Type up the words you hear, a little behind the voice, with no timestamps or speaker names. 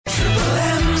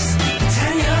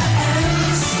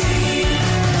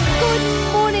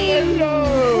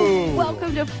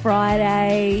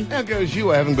Friday. How goes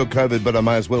you? I haven't got COVID, but I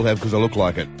may as well have because I look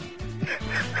like it.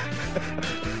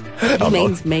 He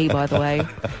means me, by the way.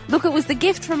 Look, it was the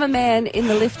gift from a man in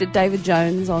the lift at David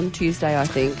Jones on Tuesday, I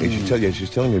think. She was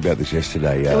telling me about this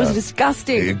yesterday. It was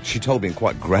disgusting. She told me in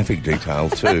quite graphic detail,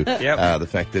 too, the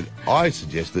fact that I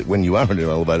suggest that when you are in an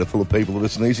elevator full of people that are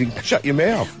sneezing, shut your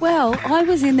mouth. Well, I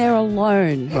was in there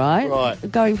alone, right?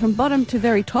 Right. Going from bottom to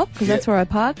very top, because that's where I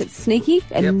park. It's sneaky,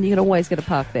 and you can always get a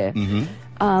park there.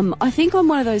 Mm-hmm. I think I'm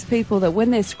one of those people that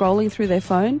when they're scrolling through their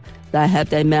phone, they have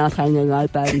their mouth hanging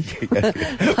open.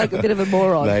 Like a bit of a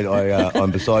moron. Mate,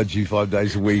 I'm beside you 5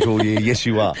 days a week all year. Yes,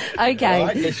 you are. Okay.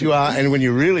 Right? Yes, you are. And when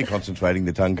you're really concentrating,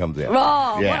 the tongue comes out.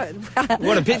 Oh, yeah.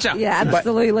 What a picture. Yeah,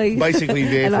 absolutely. Basically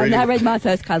there and for I anyone. married my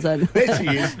first cousin. There she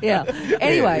is. Yeah.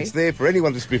 Anyway. Yeah, it's there for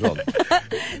anyone to spit on.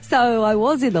 So I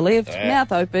was in the lift,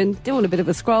 mouth open, doing a bit of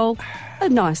a scroll. A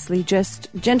nicely dressed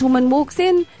gentleman walks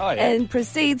in and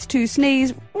proceeds to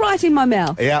sneeze right in my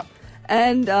mouth. Yeah.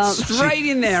 And straight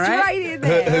in there, straight in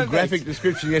there. Her graphic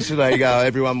description yesterday,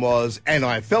 everyone was, and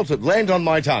I felt it land on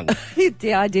my tongue.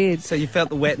 Yeah, I did. So you felt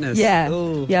the wetness. Yeah.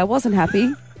 Ooh. Yeah, I wasn't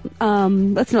happy.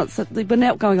 That's not. We're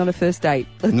not going on a first date.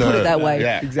 Let's put it that way.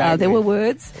 Yeah, exactly. There were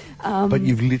words. But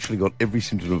you've literally got every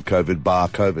symptom of COVID, bar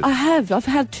COVID. I have. I've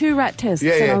had 2 rat tests,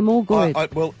 and I'm all good.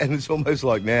 Well, and it's almost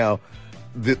like now,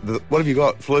 what have you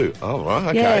got? Flu. Oh, right,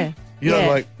 okay. Yeah. You know,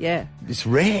 like, yeah. it's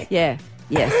rare. Yeah.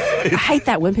 Yes. I hate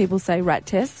that when people say rat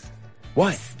tests.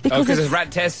 Why? Because it's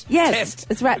rat test. Yes. Test.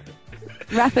 It's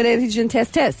rapid antigen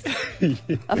test.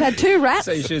 I've had 2 rats.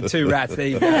 So you should have 2 rats. There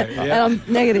you go. And I'm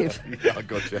negative. Yeah, I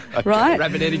got you. Right?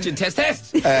 Rapid antigen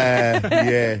test. Yeah.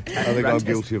 I think I'm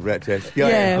guilty of rat test.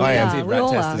 Yeah, I am. we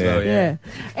all rat test are. as well, Yeah.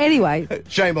 Anyway.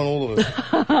 Shame on all of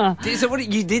us. So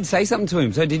you did say something to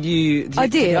him. So did you I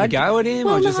did. have a go at him?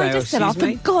 Well, or just no, say, I just said, excuse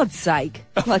me? for God's sake.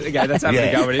 Like, Okay, that's having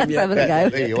a go at him. That's having a go.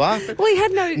 There you are. Well, he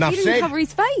had he Enough didn't said. cover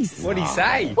his face. What did he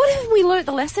say? What have we learnt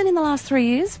the lesson in the last 3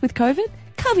 years with COVID?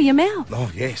 Cover your mouth. Oh,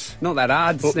 yes. Not that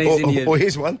hard. Sneeze in your... Or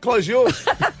here's one. Close yours.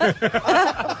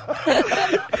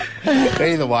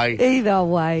 Either way.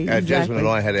 Exactly. Jasmine and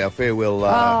I had our farewell.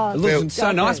 Oh, It looks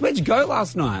so nice. Where'd you go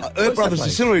last night? Her brother's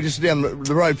distillery just down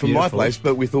the road from my Beautiful. place,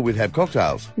 but we thought we'd have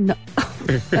cocktails. No.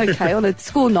 Okay, on a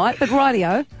school night, but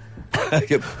rightio.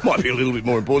 It might be a little bit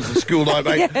more important than school night,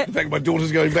 mate. Yeah. In fact, my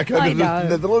daughter's going back over I to the know.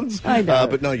 Netherlands. I know.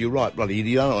 But no, you're right, bloody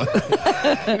idiot.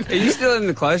 Are you still in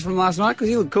the clothes from last night? Because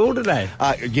you look cool today.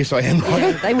 Yes, I am.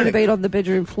 Right. They would have been on the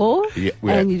bedroom floor, Yeah,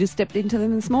 and you just stepped into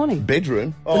them this morning.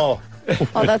 Bedroom? Oh,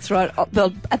 Oh, that's right. At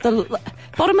the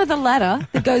bottom of the ladder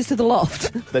that goes to the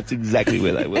loft. that's exactly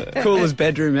where they were. Coolest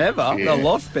bedroom ever. Yeah. The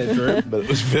loft bedroom. But it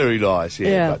was very nice,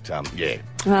 Yeah. But, yeah.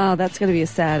 Oh, that's going to be a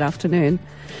sad afternoon.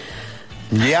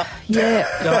 Yep. Yeah.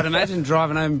 I'd imagine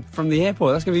driving home from the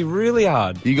airport. That's going to be really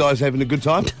hard. You guys having a good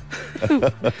time?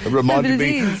 reminding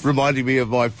me of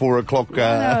my 4 o'clock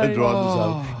drive.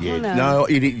 Oh, Yeah, no. no,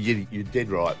 you're dead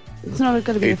right. It's not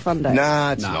going to be a fun day.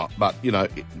 Nah, it's not. But,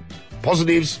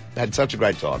 positives, had such a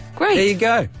great time. Great. There you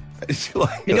go. It's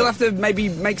like, You'll have to maybe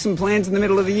make some plans in the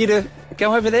middle of the year to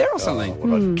go over there or something.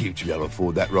 I'd keep to be able to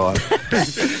afford that ride.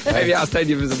 Maybe ask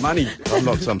Tony for some money. I'm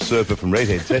not some surfer from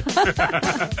Redhead, eh?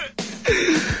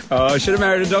 Oh, I should have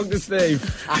married a Dr. Steve.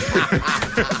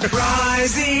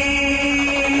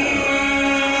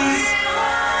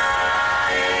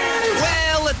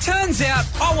 Well, it turns out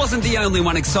I wasn't the only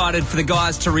one excited for the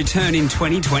guys to return in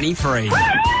 2023.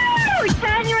 Woohoo!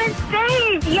 Tanya and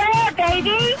Steve! Yeah,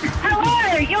 baby!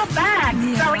 Hello, you're back.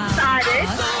 So excited.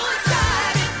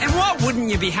 And why wouldn't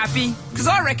you be happy? Because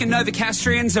I reckon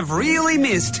Novocastrians have really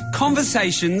missed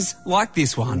conversations like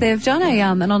this one. They've done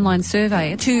an online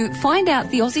survey to find out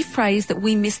the Aussie phrase that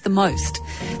we miss the most.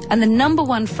 And the number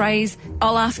one phrase,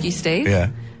 I'll ask you, Steve. Yeah.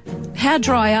 How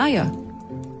dry are you?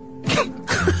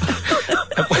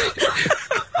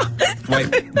 Wait,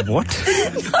 what?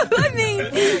 I mean,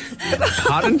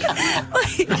 Pardon?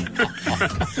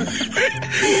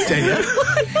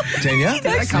 Tanya,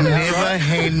 never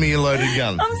hand me a loaded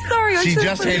gun. I'm sorry. She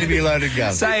just handed me a loaded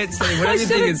gun. Say it, Steve. Whatever you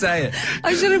think and say it.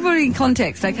 I should have put it in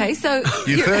context, okay? So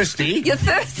You're thirsty? You're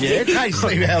thirsty. Yeah, okay,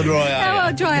 Steve, how dry are you?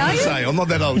 How dry are you? Say, I'm not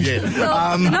that old yet.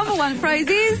 Well, the number one phrase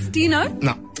is, do you know?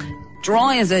 No.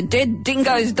 Dry as a dead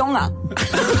dingo's donga.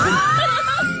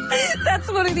 That's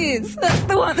what it is. That's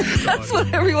the one. That's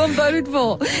what everyone voted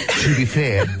for. To be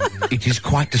fair, it is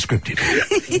quite descriptive.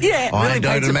 Yeah. I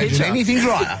don't paints a imagine picture. anything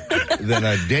drier than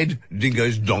a dead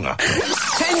dingo's donga.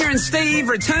 Tanya and Steve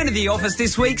return to the office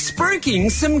this week, spruiking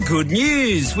some good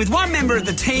news, with one member of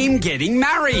the team getting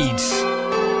married.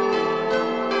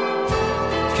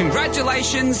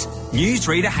 Congratulations,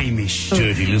 newsreader Hamish.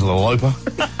 Dirty little eloper.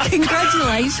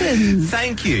 Congratulations.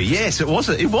 Thank you. Yes, it was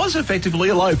effectively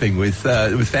eloping with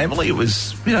family. It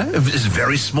was, it was a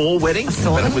very small wedding. I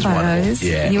saw but the it was photos. wonderful.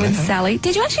 Yeah. You and Sally.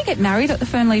 Did you actually get married at the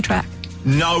Fernley track?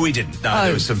 No, we didn't. No,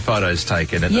 there was some photos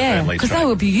taken at the family because track. they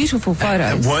were beautiful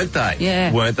photos. Weren't they?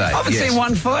 Yeah. Weren't they? I haven't seen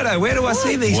one photo. Where do I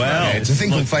see these Well, photos? It's a thing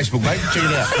called Facebook, mate. Check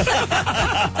it out.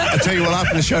 I tell you what,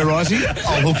 after the show, Risey,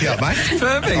 I'll hook you up, mate. Perfect.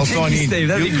 I'll Thank sign you, in. Steve.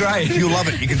 That'd be great. You'll love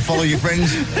it. You can follow your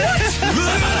friends. Look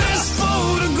at this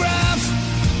photograph.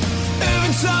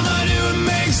 Every time I do, it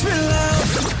makes me laugh.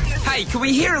 Hey, can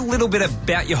we hear a little bit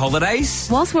about your holidays?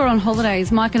 Whilst we're on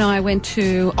holidays, Mike and I went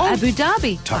to Abu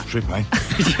Dhabi. Tough trip, eh?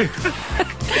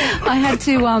 I had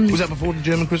to... Was that before the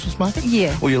German Christmas market?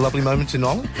 Yeah. All your lovely moments in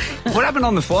Ireland? What happened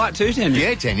on the flight too, Tanya?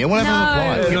 Yeah, Tanya. What happened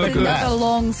on the flight? Get back to it's that. a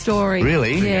long story.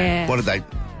 Really? Yeah. What did they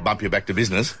bump you back to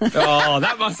business? Oh,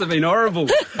 that must have been horrible.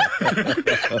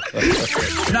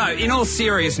 No, in all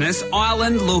seriousness,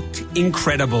 Ireland looked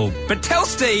incredible. But tell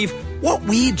Steve, what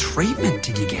weird treatment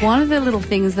did you get? One of the little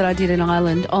things that I did in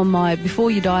Ireland on my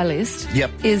Before You Die list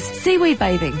is seaweed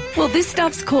bathing. Well, this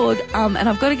stuff's called, and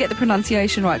I've got to get the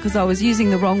pronunciation right because I was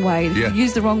using the wrong way. If you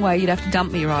use the wrong way, you'd have to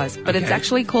dump me, Rise. But it's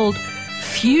actually called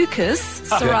Fucus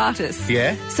serratus.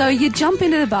 Yeah. So you jump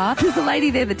into the bath, there's a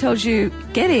lady there that tells you,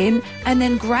 get in, and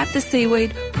then grab the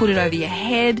seaweed, put it over your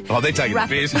head. Oh, they're taking the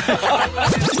piss.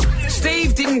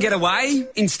 Steve didn't get away.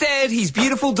 Instead, his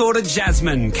beautiful daughter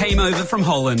Jasmine came over from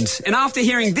Holland. And after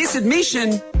hearing this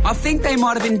admission, I think they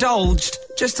might have indulged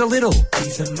just a little.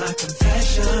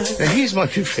 Now, here's my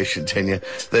confession, Tanya,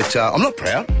 that I'm not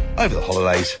proud. Over the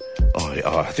holidays,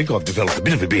 I think I've developed a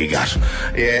bit of a beer gut.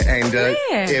 Yeah,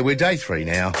 and we're day 3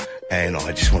 now, and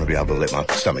I just want to be able to let my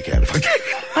stomach out if I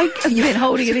can. You've been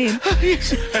holding it in.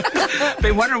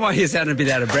 Been wondering why you're sounding a bit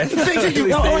out of breath. No,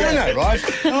 right?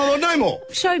 Oh, no more.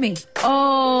 Show me.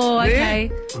 Oh,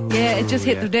 okay. Yeah, it just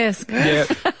hit the desk. Yeah.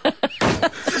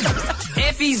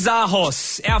 Effie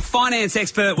Zahos, our finance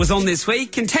expert, was on this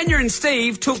week, and Tanya and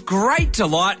Steve took great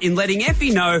delight in letting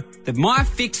Effie know that my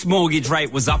fixed mortgage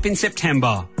rate was up in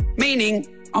September, meaning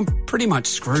I'm pretty much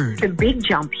screwed. The big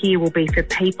jump here will be for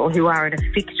people who are in a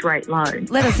fixed rate loan.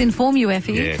 Let us inform you,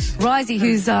 Effie. Yes. Risey,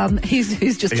 who's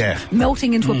just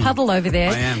melting into a puddle over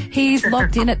there. I am. He's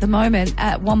locked in at the moment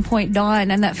at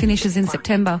 1.9, and that finishes in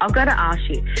September. I've got to ask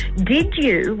you, did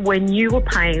you, when you were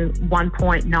paying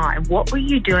 1.9, what were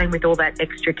you doing with all that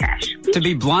extra cash? To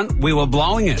be blunt, we were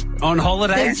blowing it on They've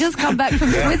holidays. just come back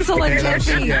from Switzerland,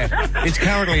 Effie. It's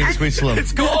currently in Switzerland.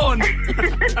 It's gone.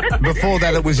 Before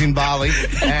that, it was in Bali,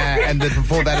 and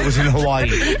before that, it was in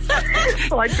Hawaii.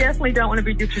 Well, I definitely don't want to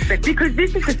be disrespectful, because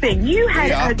this is the thing. You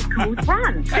had a good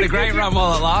run. Had a great run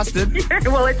while it lasted.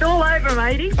 Well, it's all over,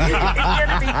 matey. It's going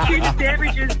to be tuna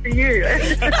sandwiches for you.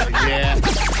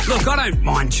 Look, I don't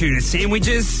mind tuna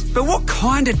sandwiches, but what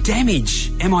kind of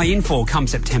damage am I in for come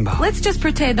September? Let's just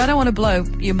pretend. I don't want to blow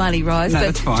your money, Rise, No, but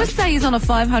that's fine. just say he's on a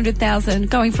 500,000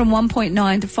 going from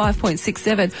 1.9 to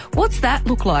 5.67. What's that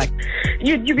look like?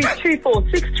 You'd be 2, 4,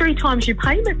 6, 3 times your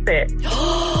payment there.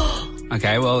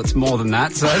 Okay, well, it's more than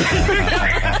that, so...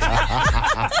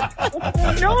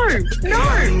 No.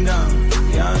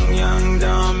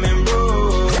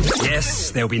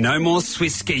 Yes, there'll be no more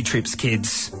Swiss ski trips,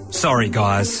 kids. Sorry,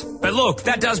 guys. But look,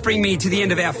 that does bring me to the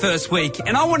end of our first week,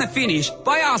 and I want to finish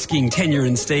by asking Tanya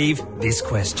and Steve this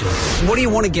question. What do you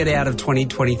want to get out of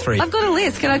 2023? I've got a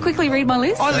list. Can I quickly read my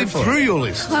list? I lived through your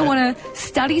list. I want to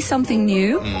study something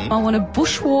new. I want to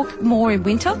bushwalk more in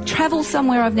winter, travel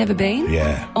somewhere I've never been.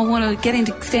 Yeah. I want to get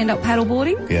into stand-up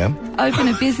paddleboarding. Yeah. Open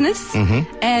a business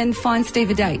and find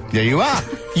Steve a date. Yeah, you are.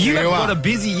 You There have are. got a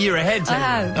busy year ahead, I Tanya.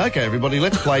 have. Okay, everybody,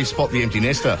 let's play Spot the Empty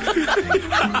Nester. All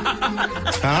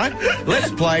right?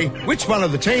 Let's play Which One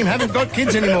of the Team Haven't Got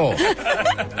Kids Anymore?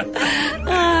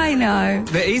 I know.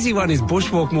 The easy one is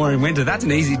bushwalk more in winter. That's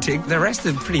an easy tick. The rest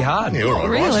are pretty hard. Yeah, all right,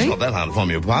 Really? right. It's not that hard to find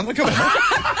me a partner. Come on, mate.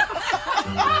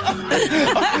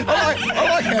 I like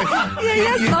how... Yeah, he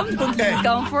has some good things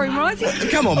going for him, right?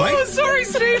 Come on, mate. Oh, sorry,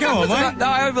 Steve. Come on, mate. No,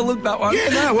 I overlooked that one. Yeah,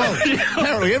 no, well,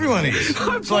 apparently everyone is.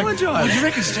 I It's like, apologise. do you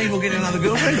reckon Steve will get another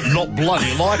girlfriend? Not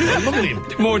bloody likely. Look at him.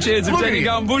 More chance of Look at Tanya him.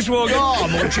 going bushwalking. Oh,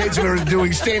 more chance of her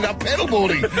doing stand-up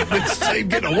paddleboarding than Steve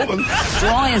getting a woman.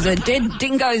 Dry as a dead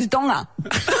dingo's donger.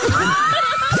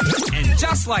 And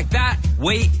just like that,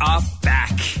 we are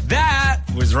back. That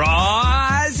was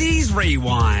Risey's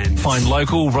Rewind. Find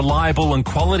local, reliable and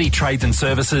quality trades and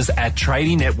services at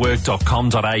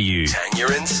tradingnetwork.com.au. Tanya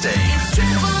and Steve.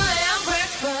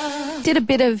 Did a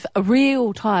bit of a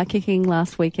real tyre kicking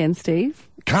last weekend, Steve.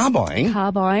 Car buying?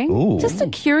 Car buying. Ooh. Just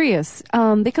curious,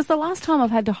 because the last time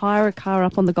I've had to hire a car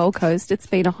up on the Gold Coast, it's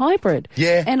been a hybrid.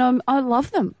 Yeah. And I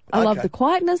love them. I love Okay. the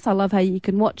quietness. I love how you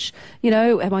can watch,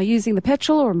 am I using the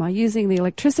petrol or am I using the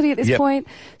electricity at this Yep. point?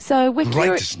 So we're Great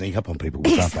curious. to sneak up on people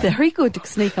with It's stuff. eh? very good to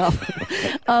sneak up.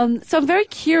 So I'm very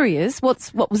curious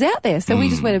what was out there. So we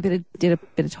just did a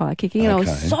bit of tyre kicking, and I Okay.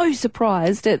 was so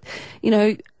surprised at,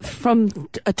 from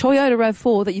a Toyota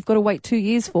RAV4 that you've got to wait 2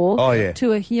 years for Oh, yeah.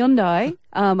 to a Hyundai.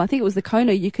 I think it was the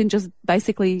Kona. You can just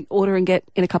basically order and get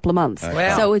in a couple of months.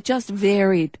 Wow. So it just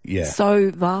varied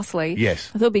so vastly. Yes.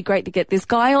 I thought it'd be great to get this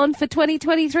guy on for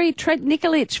 2023, Trent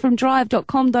Nikolic from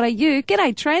drive.com.au.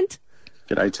 G'day, Trent.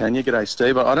 G'day, Tanya. G'day,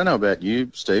 Steve. I don't know about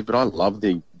you, Steve, but I love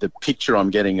the picture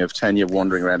I'm getting of Tanya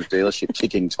wandering around a dealership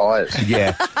kicking tyres.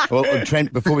 Yeah. Well,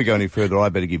 Trent, before we go any further, I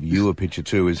better give you a picture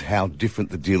too, is how different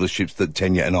the dealerships that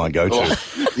Tanya and I go to.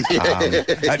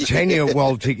 Tanya,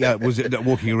 while was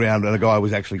walking around, and a guy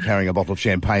was actually carrying a bottle of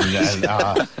champagne,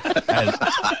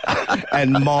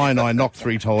 and mine, I knocked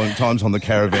 3 times on the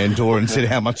caravan door and said,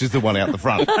 "How much is the one out the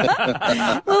front?"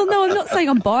 Well, no, I'm not saying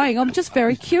I'm buying. I'm just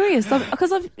very curious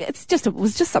because it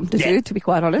was just something to do, to be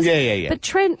quite honest. Yeah. But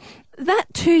Trent, that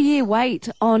 2-year wait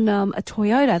on a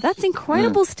Toyota, that's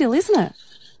incredible still, isn't it?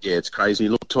 Yeah, it's crazy.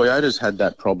 Look, Toyota's had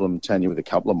that problem, Tanya, with a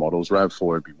couple of models. RAV4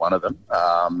 would be one of them,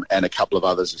 and a couple of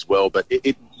others as well. But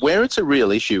where it's a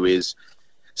real issue is,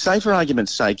 say for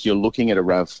argument's sake, you're looking at a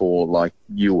RAV4 like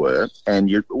you were, and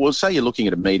say you're looking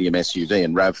at a medium SUV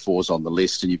and RAV4's on the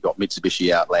list, and you've got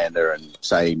Mitsubishi Outlander and,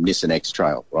 say, Nissan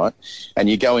X-Trail, right? And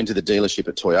you go into the dealership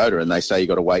at Toyota and they say you've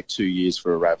got to wait 2 years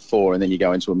for a RAV4, and then you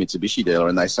go into a Mitsubishi dealer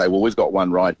and they say, well, we've got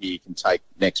one right here you can take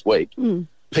next week.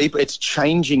 It's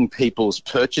changing people's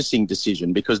purchasing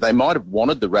decision because they might have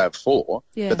wanted the RAV4,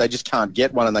 but they just can't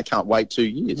get one and they can't wait 2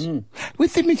 years.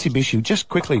 With the Mitsubishi, just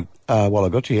quickly, while I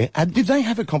got you here, did they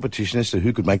have a competition as to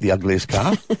who could make the ugliest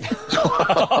car?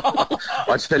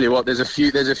 I tell you what, there's a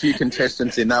few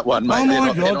contestants in that one, mate. Oh,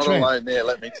 my they're God, not Trent. alone there,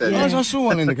 let me tell you. I saw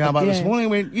one in the car park this morning.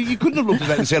 And went, you couldn't have looked at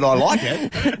that and said, "I like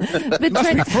it." But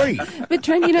Must be free. But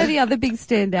Trent, the other big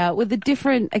standout with the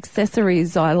different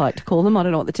accessories, I like to call them, I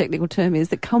don't know what the technical term is,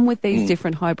 that come with these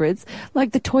different hybrids,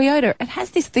 like the Toyota, it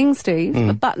has this thing, Steve,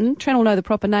 a button, Trent will know the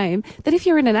proper name, that if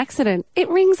you're in an accident, it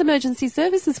rings emergency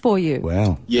services for you.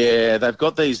 Wow. Yeah, they've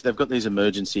got these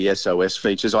emergency SOS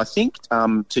features. I think,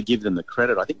 to give them the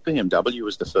credit, I think BMW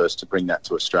was the first to bring that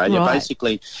to Australia. Right.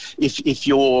 Basically, if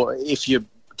you're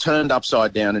turned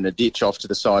upside down in a ditch off to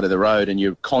the side of the road and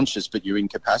you're conscious but you're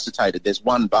incapacitated, there's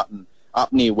one button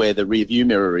up near where the rear view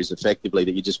mirror is effectively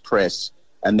that you just press,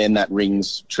 and then that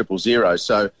rings 000.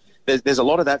 So there's a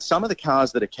lot of that. Some of the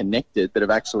cars that are connected that have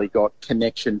actually got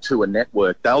connection to a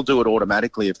network, they'll do it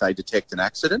automatically if they detect an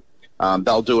accident.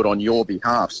 They'll do it on your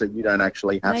behalf, so you don't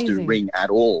actually have to ring at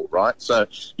all, right? So,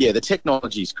 yeah, the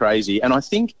technology is crazy. And I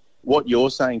think what you're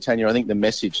saying, Tanya, I think the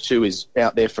message too is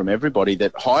out there from everybody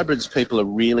that hybrids people are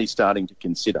really starting to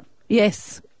consider.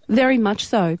 Yes, very much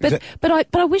so. But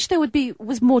I wish there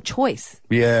was more choice.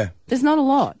 Yeah. There's not a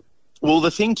lot. Well, the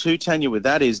thing too, Tanya, with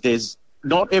that is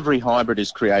not every hybrid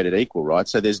is created equal, right?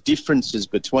 So there's differences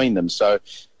between them. So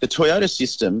the Toyota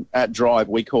system at Drive,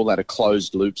 we call that a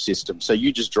closed loop system. So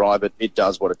you just drive it, it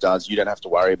does what it does. You don't have to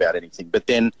worry about anything. But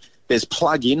then there's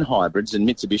plug-in hybrids, and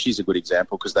Mitsubishi's a good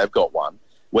example because they've got one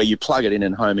where you plug it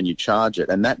in home and you charge it.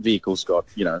 And that vehicle's got,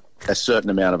 a certain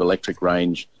amount of electric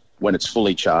range when it's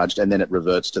fully charged, and then it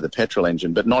reverts to the petrol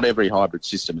engine. But not every hybrid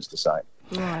system is the same.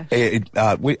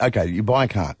 Right. Okay, you buy a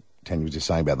car. Tanya was just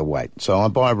saying about the wait. So I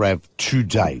buy a RAV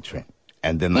today, Trent,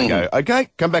 and then they go, okay,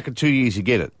 come back in 2 years, you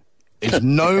get it. Is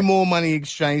no more money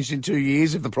exchanged in 2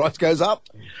 years if the price goes up?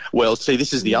 Well, see,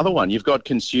 this is the other one. You've got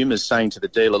consumers saying to the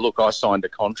dealer, look, I signed a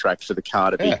contract for the car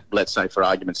to be, let's say, for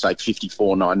argument's sake,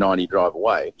 $54,990 drive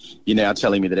away. You're now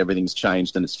telling me that everything's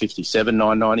changed and it's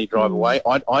 $57,990 drive away.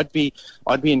 I'd be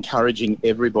encouraging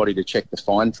everybody to check the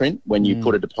fine print when you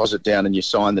put a deposit down and you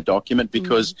sign the document,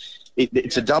 because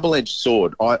it's a double-edged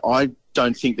sword. I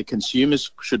don't think the consumers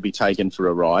should be taken for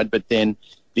a ride, but then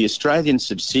the Australian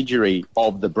subsidiary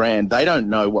of the brand, they don't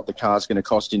know what the car's going to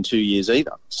cost in 2 years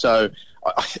either. So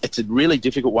it's a really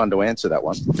difficult one to answer, that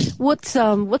one. What's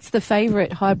the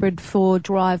favourite hybrid for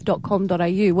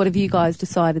drive.com.au? What have you guys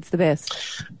decided is the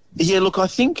best? Yeah, look, I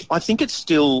think it's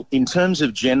still, in terms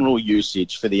of general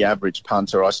usage for the average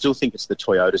punter, I still think it's the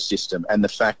Toyota system and the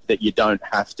fact that you don't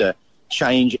have to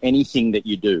change anything that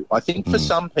you do. I think for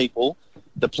some people,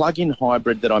 the plug-in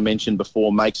hybrid that I mentioned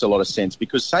before makes a lot of sense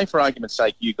because, say, for argument's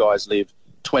sake, you guys live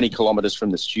 20 kilometres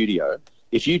from the studio.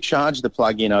 If you charge the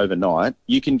plug-in overnight,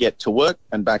 you can get to work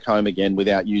and back home again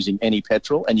without using any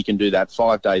petrol, and you can do that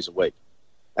 5 days a week.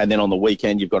 and then on the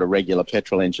weekend you've got a regular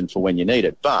petrol engine for when you need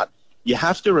it. But you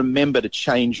have to remember to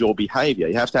change your behaviour.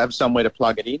 You have to have somewhere to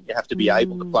plug it in. You have to be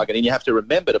able to plug it in. You have to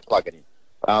remember to plug it in.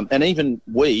 And even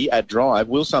we at Drive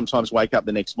will sometimes wake up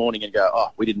the next morning and go,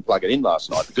 "Oh, we didn't plug it in last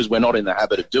night," because we're not in the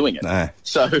habit of doing it. No.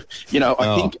 So, I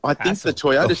think the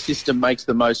Toyota system makes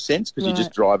the most sense because you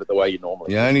just drive it the way you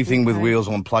normally. The only thing with wheels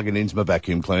on plugging into my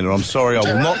vacuum cleaner. I'm sorry, I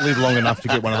will not live long enough to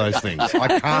get one of those things.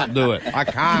 I can't do it. I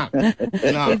can't.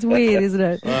 No. It's weird, isn't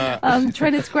it?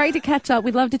 Trent, it's great to catch up.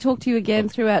 We'd love to talk to you again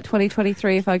throughout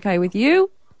 2023, if okay with you.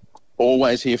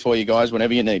 Always here for you guys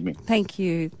whenever you need me. Thank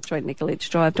you. Trent Nikolic,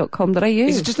 drive.com.au.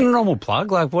 Is it just a normal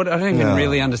plug? Like, what? I don't even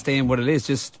really understand what it is.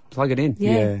 Just plug it in.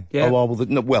 Yeah. Oh,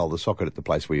 well, the socket at the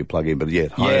place where you plug in, but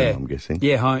at home, I'm guessing.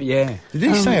 Yeah, home, yeah. Did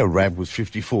he say a RAV was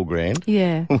 $54,000?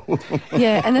 Yeah.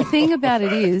 Yeah, and the thing about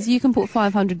it is you can put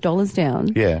 $500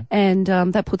 down. Yeah. And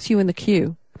that puts you in the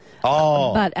queue.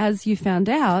 Oh. But as you found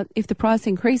out, if the price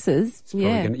increases,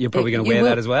 you're probably going to wear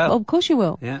that as well. Oh, of course you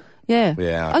will. Yeah. Yeah.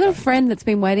 Yeah, I got a friend that's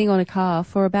been waiting on a car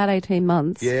for about 18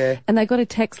 months. Yeah. And they got a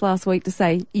text last week to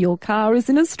say, your car is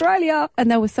in Australia. And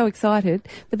they were so excited.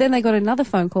 But then they got another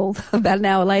phone call about an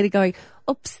hour later going,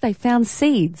 oops, they found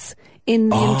seeds in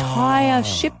the entire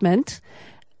shipment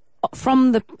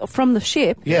from the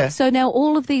ship. Yeah. So now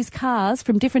all of these cars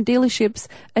from different dealerships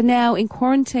are now in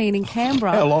quarantine in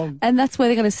Canberra. How long? And that's where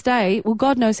they're going to stay. Well,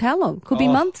 God knows how long. Could be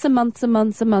months and months and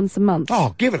months and months and months.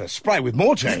 Oh, give it a spray with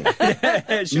more change.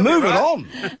 Move it on.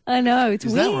 I know. It's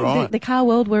Is weird. that right? The car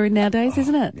world we're in nowadays,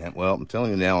 isn't it? Yeah, well, I'm telling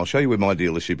you now, I'll show you where my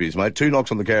dealership is, mate. 2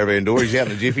 knocks on the caravan door, he's out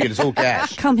in a jiffy, and it's all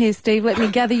cash. Come here, Steve. Let me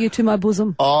gather you to my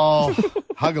bosom. Oh,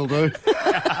 hug'll do.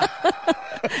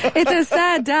 It's a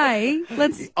sad day.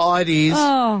 It is.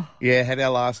 Oh. Yeah, had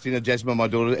our last dinner. Jasmine, my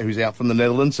daughter, who's out from the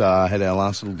Netherlands, had our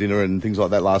last little dinner and things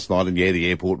like that last night. And the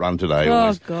airport run today. Oh,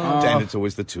 always. God. And it's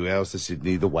always the 2 hours to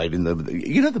Sydney, the wait in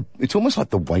it's almost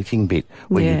like the waiting bit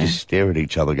where you just stare at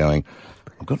each other going,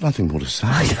 I've got nothing more to say.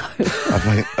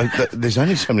 There's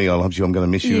only so many I love you, I'm going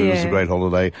to miss you. It was a great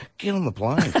holiday. Get on the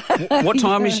plane. What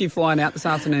time is she flying out this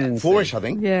afternoon? 4-ish, I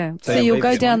think. Yeah. So you'll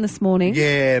go down this morning.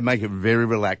 Yeah, make it very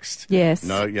relaxed. Yes.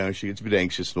 No, she gets a bit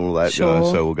anxious and all that. Sure.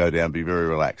 So we'll go down and be very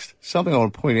relaxed. Something I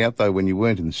want to point out, though, when you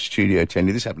weren't in the studio,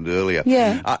 Tanya, this happened earlier.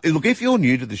 Yeah. Look, if you're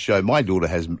new to the show, my daughter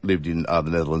has lived in the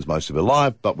Netherlands most of her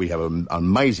life, but we have an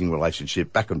amazing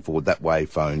relationship back and forward that way,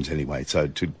 phones anyway. So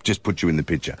to just put you in the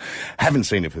picture. Haven't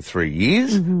seen her for 3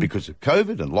 years because of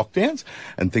COVID and lockdowns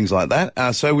and things like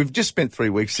that. So we've just spent 3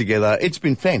 weeks together. It's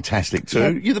been fantastic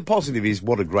too. The positive is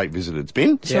what a great visit it's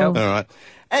been. Sure. All right.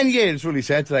 And it's really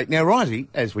sad today. Now, Risey,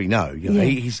 as we know,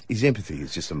 his empathy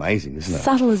is just amazing, isn't it?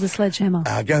 Subtle as a sledgehammer.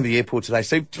 Going to the airport today.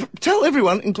 So tell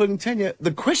everyone, including Tanya,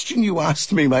 the question you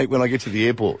asked me, mate, when I get to the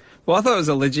airport. Well, I thought it was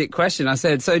a legit question. I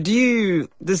said, so do you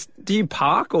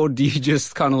park or do you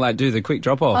just kind of like do the quick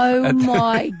drop off? Oh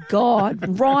my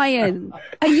God, Ryan,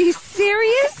 are you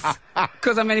serious?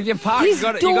 Because I mean, if you park, his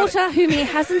daughter, whom he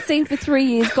hasn't seen for 3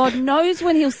 years, God knows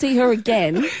when he'll see her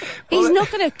again. He's not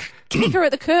going to kick her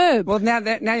at the curb. Well, now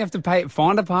you have to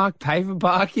find a park, pay for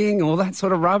parking, all that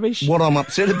sort of rubbish. What I'm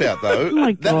upset about,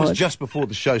 though, that was just before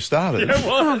the show started. Yeah, it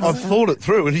was. I've thought it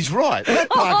through, and he's right.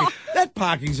 That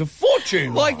parking's a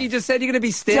fortune. Like you just said, you're going to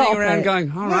be standing around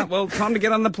going, all right, well, time to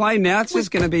get on the plane now. It's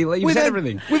just going to be, you've said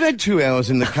everything. We've had 2 hours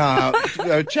in the car,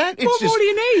 chat. What more do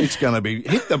you need? It's going to be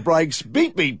hit the brakes,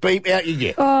 beep, beep, beep, out you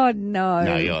get. Oh, no.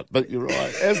 No, you're not. But you're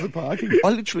right. How's the parking? I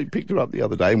literally picked her up the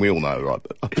other day, and we all know, right,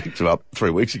 but I picked her up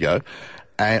 3 weeks ago.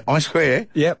 And I swear,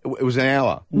 it was an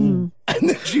hour. And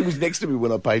then she was next to me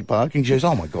when I paid parking. She goes,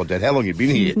 oh, my God, Dad, how long have you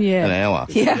been here? Yeah. An hour.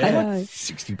 Yeah. Like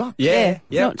 $60. Yeah.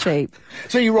 It's not cheap.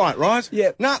 So you're right, right?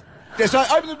 Yeah. No. Just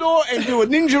open the door and do a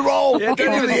ninja roll. Yeah,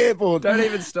 Get to the airport. Don't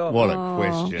even stop. What a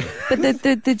question.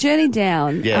 But the journey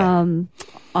down,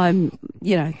 I'm,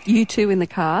 you two in the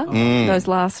car, those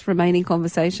last remaining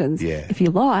conversations. Yeah. If you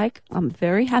like, I'm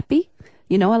very happy.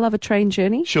 You know I love a train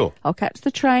journey. Sure. I'll catch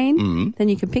the train, then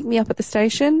you can pick me up at the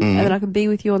station, and then I can be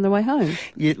with you on the way home.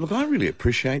 Yeah, look, I really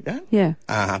appreciate that. Yeah.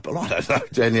 But I don't know,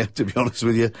 Danielle, to be honest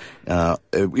with you,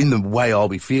 in the way I'll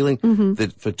be feeling,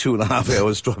 that for 2.5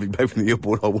 hours driving back from the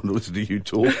airport, I want to listen to you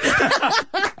talk.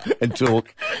 and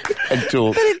talk. But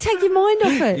it'd take your mind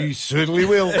off it. You certainly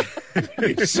will.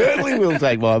 You certainly will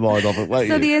take my mind off it, won't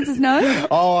you? So the answer's no?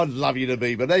 Oh, I'd love you to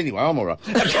be, but anyway, I'm all right.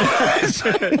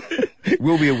 It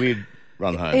will be a weird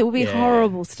run home. It will be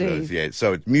horrible, Steve.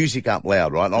 So it's music up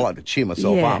loud, right? And I like to cheer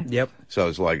myself up. Yep. So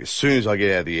it's like as soon as I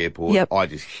get out of the airport, I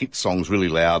just hit songs really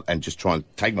loud and just try and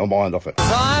take my mind off it.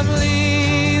 I'm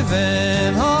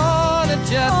leaving on a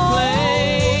jet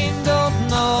plane. Don't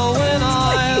know when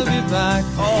I'll be back.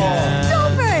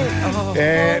 Stop it!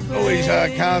 Yeah, always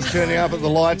cars turning up at the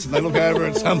lights and they look over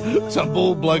at some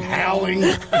bald bloke howling.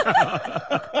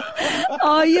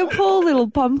 Oh, you poor little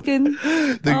pumpkin.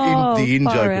 The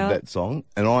in-joke far of out. that song,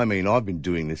 and I mean, I've been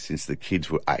doing this since the kids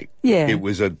were 8. Yeah. It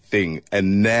was a thing,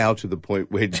 and now to the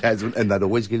point where Jasmine, and they'd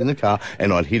always get in the car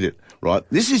and I'd hit it, right?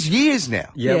 This is years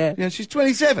now. Yeah. You know, she's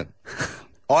 27.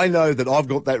 I know that I've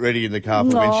got that ready in the car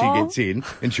for when she gets in,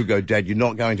 and she'll go, Dad, you're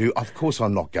not going to? Of course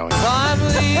I'm not going to. I'm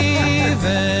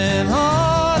leaving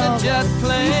on a jet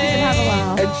plane. Have a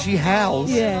laugh. And she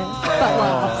howls. Yeah, but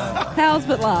laughs. Howls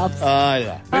but laughs.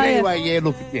 Yeah. But Oh, yeah. anyway,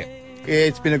 yeah,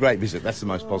 it's been a great visit. That's the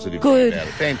most positive Good. thing about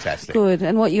it. Fantastic. Good.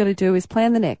 And what you got to do is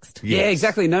plan the next. Yeah,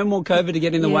 exactly. No more COVID to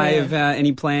get in the way of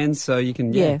any plans, so you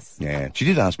can... Yeah. Yes. Yeah. She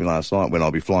did ask me last night when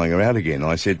I'll be flying her out again.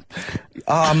 I said,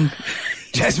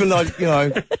 Jasmine,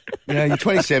 you're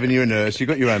 27, you're a nurse, you've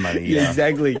got your own money. Yeah,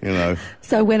 exactly. You know.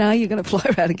 So when are you going to fly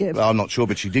her out again? I'm not sure,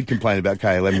 but she did complain about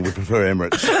KLM and would prefer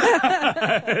Emirates.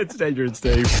 It's Danger and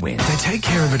Steve. They take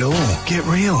care of it all. Get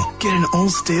real. Get an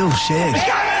all-steel shed.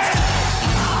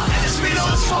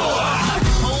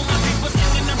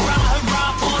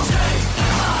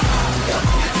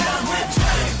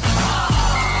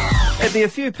 There'll be a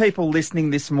few people listening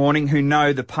this morning who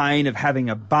know the pain of having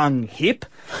a bung hip.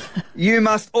 You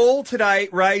must all today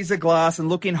raise a glass and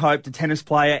look in hope to tennis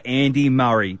player Andy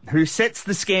Murray, who sets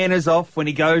the scanners off when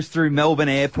he goes through Melbourne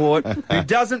Airport, who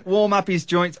doesn't warm up his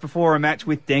joints before a match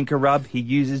with Denka Rub. He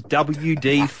uses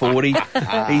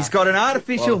WD-40. He's got an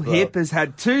artificial hip, has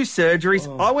had 2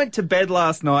 surgeries. I went to bed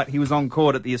last night. He was on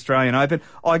court at the Australian Open.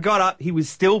 I got up. He was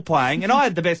still playing, and I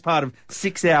had the best part of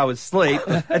 6 hours sleep.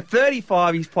 At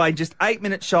 35, he's played just 8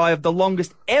 minutes shy of the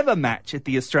longest ever match at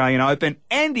the Australian Open,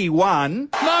 and he won.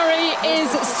 Murray is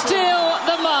still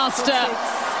the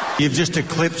master. You've just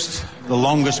eclipsed the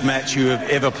longest match you have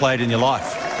ever played in your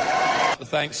life.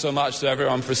 Thanks so much to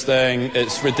everyone for staying.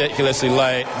 It's ridiculously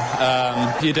late.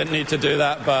 You didn't need to do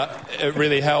that, but it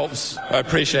really helps. I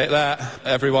appreciate that.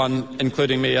 Everyone,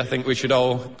 including me, I think we should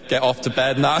all get off to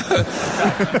bed now.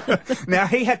 Now,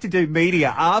 he had to do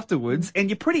media afterwards, and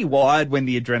you're pretty wired when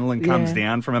the adrenaline comes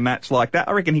down from a match like that.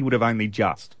 I reckon he would have only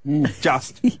just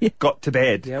got to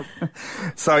bed. Yep.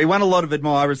 So he won a lot of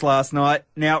admirers last night.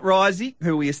 Now, Risey,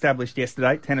 who we established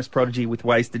yesterday, tennis prodigy with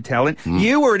wasted talent,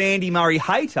 you were an Andy Murray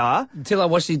hater. Until I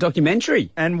watched his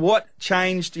documentary. And what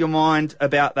changed your mind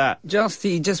about that?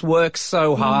 He just works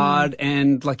so hard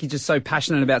and he's just so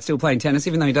passionate about still playing tennis,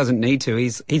 even though he doesn't need to.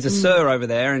 He's a sir over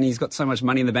there and he's got so much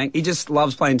money in the bank. He just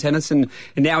loves playing tennis and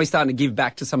now he's starting to give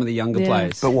back to some of the younger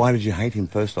players. But why did you hate him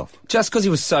first off? Just because he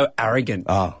was so arrogant.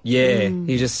 Oh. Yeah,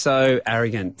 he's just so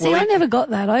arrogant. See, I never got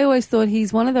that. I always thought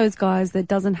he's one of those guys that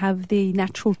doesn't have the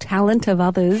natural talent of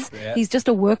others. Yeah. He's just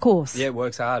a workhorse. Yeah,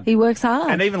 works hard. He works hard.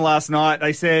 And even last night,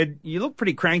 they said, you look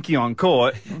pretty cranky on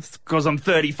court because I'm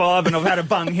 35 and I've had a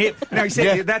bung hip. Now, he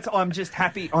said, I'm just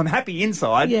happy. I'm happy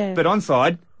inside, but on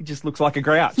side, he just looks like a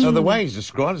grouch. So the way he's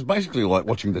described is basically like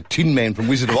watching the Tin Man from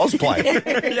Wizard of Oz play.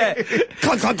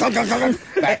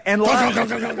 And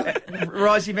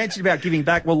Rise, you mentioned about giving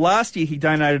back. Well, last year he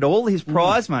donated all his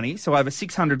prize money, so over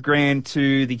 $600,000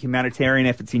 to the humanitarian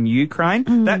efforts in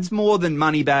Ukraine. That's more than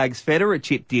Moneybags Federer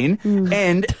chipped in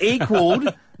and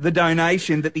equalled the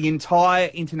donation that the entire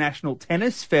International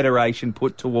Tennis Federation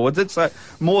put towards it. So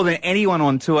more than anyone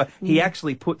on tour, he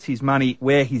actually puts his money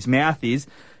where his mouth is.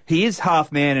 He is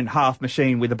half man and half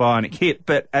machine with a bionic hip,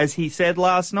 but as he said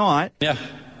last night... Yeah,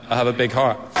 I have a big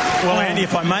heart. Well, Andy,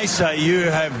 if I may say, you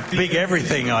have big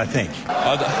everything, I think.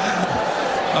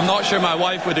 I'm not sure my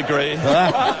wife would agree.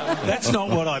 That's not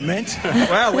what I meant.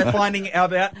 Well, we're finding out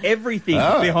about everything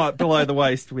below the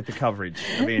waist with the coverage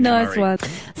of Andy Nice Murray. one.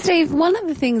 Steve, one of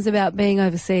the things about being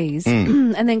overseas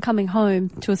and then coming home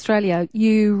to Australia,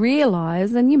 you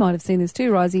realise, and you might have seen this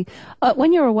too, Risey,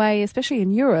 when you're away, especially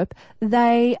in Europe,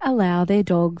 they allow their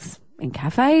dogs in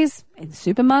cafes, in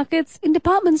supermarkets, in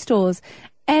department stores,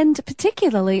 and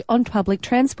particularly on public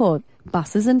transport,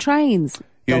 buses and trains.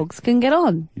 Dogs can get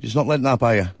on. You're just not letting up,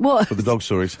 are you? What? With the dog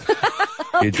stories.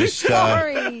 You just,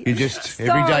 Sorry. you just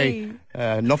every day,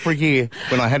 not for a year,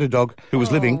 when I had a dog who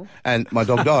was living, and my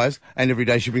dog dies, and every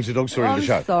day she brings a dog story to the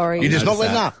show. Sorry. You're just not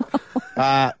letting up.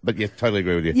 But yeah, totally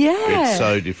agree with you. Yeah. It's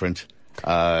so different.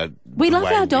 We love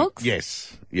our dogs.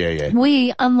 Yes. Yeah.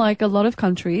 We, unlike a lot of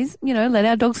countries, let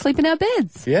our dogs sleep in our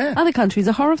beds. Yeah. Other countries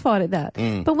are horrified at that.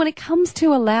 But when it comes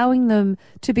to allowing them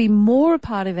to be more a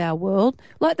part of our world,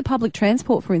 like the public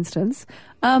transport, for instance,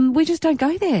 we just don't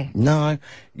go there. No,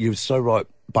 you're so right.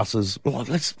 Buses, well,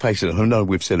 let's face it, I know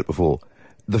we've said it before.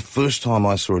 The first time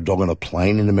I saw a dog on a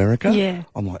plane in America,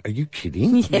 I'm like, are you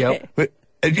kidding? Yeah. But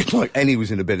And he was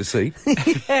in a better seat.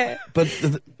 Yeah. But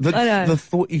I know. the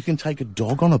thought you can take a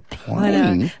dog on a plane.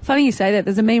 I know. Funny you say that.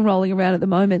 There's a meme rolling around at the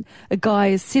moment. A guy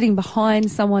is sitting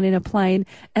behind someone in a plane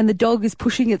and the dog is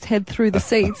pushing its head through the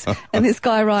seats. And this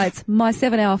guy writes, my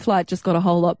 7-hour flight just got a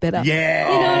whole lot better.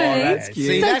 Yeah. You know what I mean? That's cute.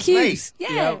 See, So that's cute. me.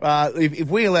 Yeah. If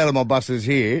we allowed them on buses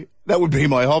here, that would be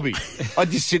my hobby.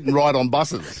 I'd just sit and ride on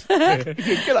buses.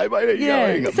 G'day, mate.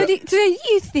 Yeah. So do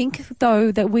you think,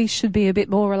 though, that we should be a bit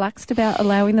more relaxed about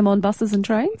allowing them on buses and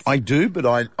trains? I do, but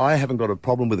I haven't got a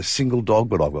problem with a single dog,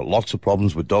 but I've got lots of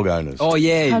problems with dog owners. Oh,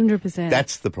 yeah. 100%.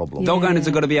 That's the problem. Dog owners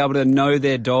have got to be able to know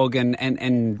their dog and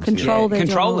Control their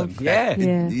control dog. them.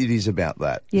 Yeah. It is about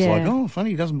that. Yeah. It's like, oh, funny,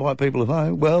 he doesn't bite people at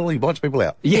home. Well, he bites people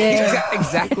out. Yeah,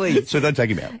 exactly. So don't take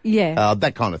him out. Yeah.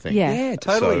 That kind of thing. Yeah. Yeah,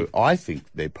 totally. So I think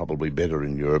they're probably better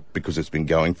in Europe because it's been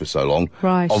going for so long.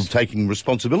 Right. Of taking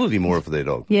responsibility more for their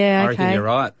dog. Yeah, I reckon you're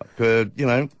right.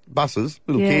 Buses,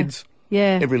 little Yeah. kids.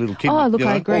 Yeah. Every little kid. Oh, look, you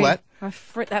know, I agree. All that.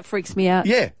 That freaks me out.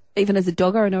 Yeah. Even as a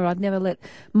dog owner, I'd never let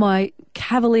my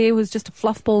Cavalier was just a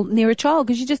fluff ball near a child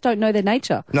because you just don't know their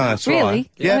nature. No, that's really.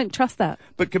 right. I don't trust that.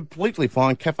 But completely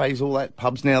fine. Cafes, all that,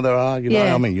 pubs now there are, you know.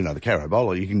 Yeah. I mean, the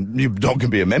Carabola, your dog can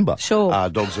be a member. Sure.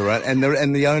 Dogs are around,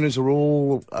 and the owners are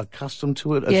all accustomed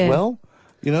to it as Yeah. well.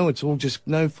 You know, it's all just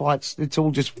no fights. It's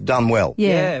all just done well.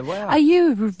 Yeah. wow. Are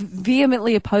you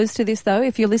vehemently opposed to this, though,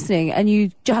 if you're listening and you're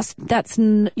just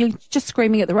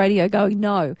screaming at the radio going,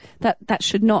 no, that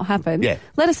should not happen? Yeah.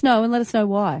 Let us know and let us know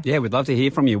why. Yeah, we'd love to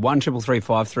hear from you.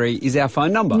 133353 is our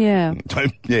phone number. Yeah.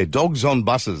 Dogs on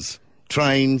buses,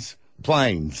 trains,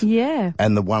 planes. Yeah.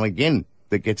 And the one again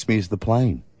that gets me is the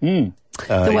plane. The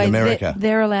way in America.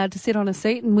 they're allowed to sit on a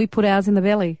seat and we put ours in the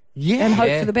belly. Yeah. And hope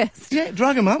Yeah. for the best. Yeah,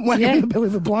 drug him up, whack him in the belly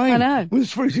of the plane. I know. When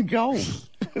it's freezing cold.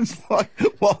 It's like,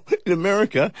 well, in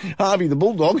America, Harvey the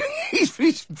bulldog, he's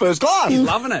first class. He's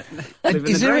loving it. Living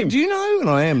the dream. Do you know, and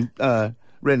I am,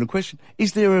 random question,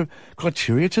 is there a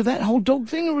criteria to that whole dog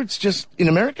thing, or it's just in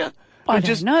America? I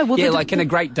don't know. Well, Yeah, like can a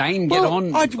Great Dane get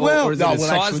on? Or is it a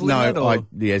size limit?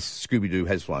 Yes, Scooby-Doo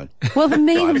has flown. Well, the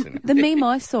meme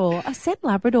I saw, I said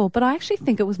Labrador, but I actually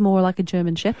think it was more like a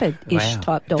German Shepherd-ish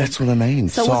type dog. That's what I mean.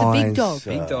 So it was a big dog.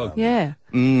 Big dog. Yeah.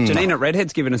 Janine at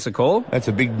Redhead's given us a call. That's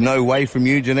a big no way from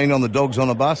you, Janine, on the dogs on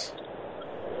a bus.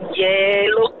 Yeah,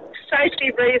 look,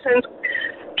 safety reasons.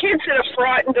 Kids that are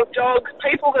frightened of dogs,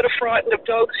 people that are frightened of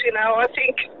dogs, I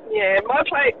think, my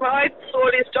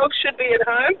thought is dogs should be at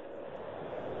home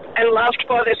and loved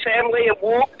by their family and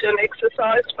walked and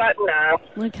exercised, but no.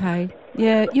 Okay.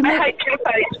 Yeah. I hate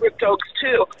cafes with dogs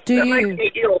too. That makes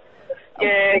me ill.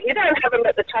 Yeah, you don't have them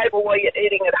at the table while you're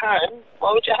eating at home.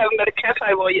 Why would you have them at a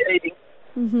cafe while you're eating?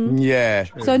 Mm-hmm. Yeah.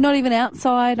 So not even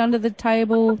outside, under the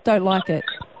table, don't like it?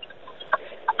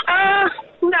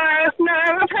 No.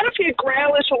 I've had a few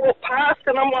growlers walk past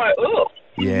and I'm like, oh.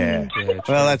 Yeah.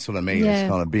 Well, that's what I mean. Yeah. It's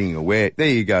kind of being aware. There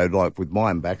you go, like with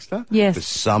Mine Baxter. Yes. For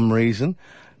some reason,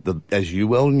 as you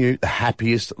well knew, the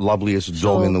happiest, loveliest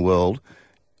dog in the world,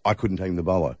 I couldn't take him to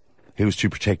Bolo. He was too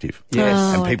protective. Yes.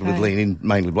 And people would lean in,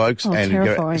 mainly blokes. Oh, and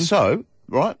terrifying. So,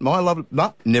 right, my love,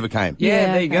 never came.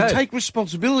 Yeah, there you go. Take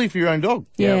responsibility for your own dog.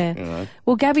 Yeah. You know.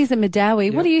 Well, Gabby's at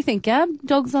Medowie. What do you think, Gab?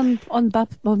 Dogs on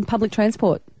public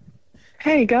transport?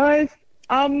 Hey, guys.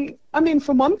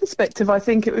 From one perspective, I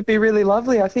think it would be really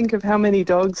lovely. I think of how many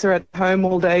dogs are at home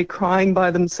all day crying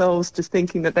by themselves, just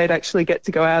thinking that they'd actually get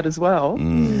to go out as well.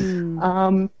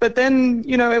 But then,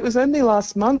 it was only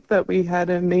last month that we had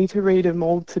a meter reader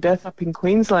mauled to death up in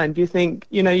Queensland. You think,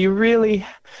 you really...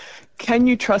 Can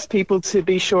you trust people to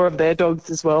be sure of their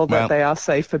dogs as well, that they are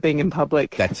safe for being in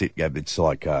public? That's it, Gab. It's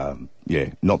like, not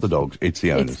the dogs, it's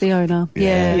the owners. It's the owner.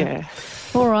 Yeah.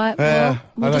 All right. I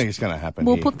don't think it's going to happen.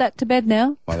 We'll here. put that to bed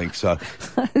now. I think so.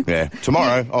 Yeah.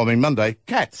 Tomorrow, Monday,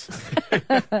 cats.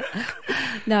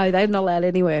 No, they're not allowed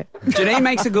anywhere. Janine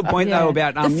makes a good point, though,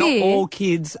 about The not fear. all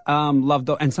kids love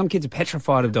dogs, and some kids are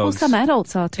petrified of Well, dogs. some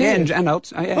adults are too. Yeah, and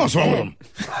adults. Oh, yeah. What's wrong with them?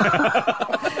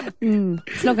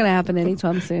 It's not going to happen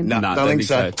anytime soon. No, don't think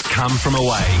so. Come From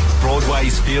Away,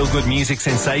 Broadway's feel-good music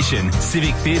sensation,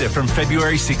 Civic Theatre from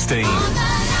February 16. Tanya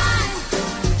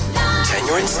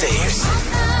and Steve's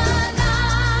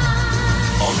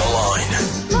on the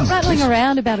line. Not rattling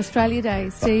around about Australia Day,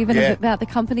 Steve, and about the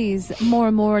companies more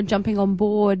and more are jumping on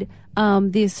board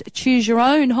this choose your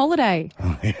own holiday.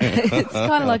 It's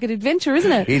kind of like an adventure,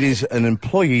 isn't it? It is an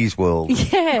employee's world.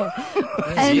 Yeah.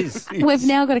 And we've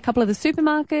now got a couple of the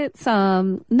supermarkets,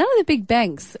 none of the big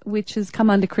banks, which has come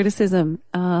under criticism,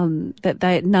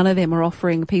 that none of them are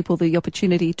offering people the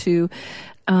opportunity to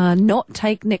not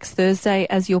take next Thursday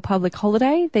as your public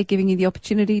holiday. They're giving you the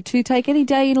opportunity to take any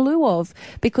day in lieu of,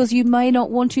 because you may not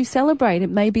want to celebrate. It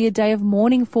may be a day of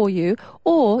mourning for you,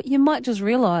 or you might just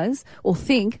realise or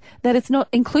think that it's not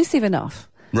inclusive enough.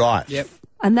 Right. Yep.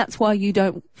 And that's why you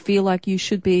don't feel like you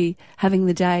should be having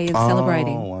the day and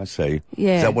celebrating. Oh, I see.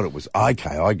 Yeah. Is that what it was?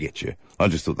 Okay, I get you. I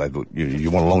just thought they thought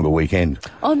you want a longer weekend.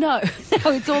 Oh no,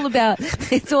 no! It's all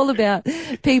about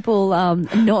people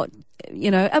not,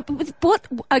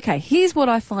 Okay, here's what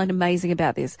I find amazing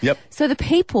about this. Yep. So the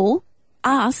people,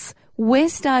 us, we're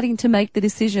starting to make the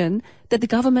decision that the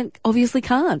government obviously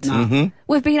can't. No. Mm-hmm.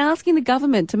 We've been asking the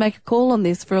government to make a call on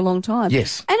this for a long time.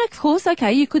 Yes. And of course,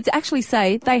 okay, you could actually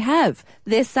say they have.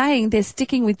 They're saying they're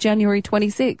sticking with January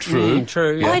 26th. True.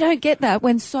 True. Yeah. I don't get that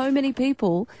when so many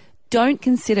people don't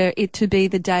consider it to be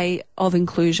the day of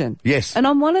inclusion. Yes. And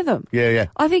I'm one of them. Yeah, yeah.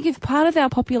 I think if part of our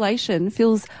population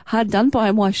feels hard done by,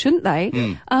 and why shouldn't they,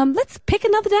 let's pick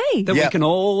another day. That we can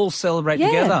all celebrate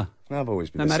together. I've always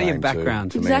been no the matter same your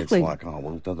background. Too. To Exactly. me, it's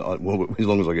like, well, as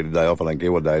long as I get a day off, I don't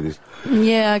care what day it is.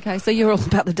 Yeah, okay, so you're all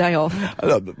about the day off.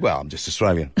 Well, I'm just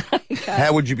Australian.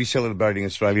 How would you be celebrating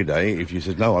Australia Day if you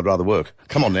said, no, I'd rather work?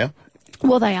 Come on now.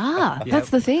 Well, they are. That's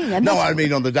the thing. And No, that's- I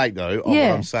mean on the date, though. Yeah.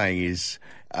 What I'm saying is...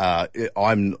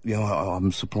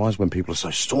 I'm surprised when people are so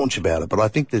staunch about it, but I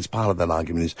think there's part of that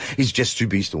argument is just to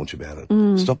be staunch about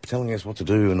it. Stop telling us what to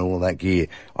do and all of that gear.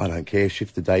 I don't care.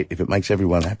 Shift the date if it makes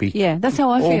everyone happy. Yeah, that's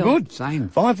how I feel. All good. Same.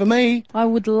 Fine for me. I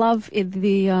would love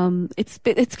it's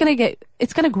going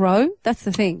to grow. That's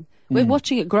the thing. We're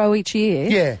watching it grow each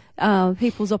year. Yeah.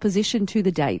 People's opposition to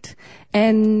the date.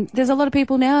 And there's a lot of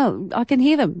people now, I can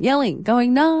hear them yelling,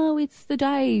 going, no, it's the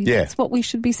day. Yeah. It's what we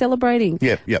should be celebrating.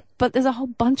 Yep. But there's a whole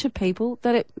bunch of people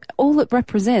that all it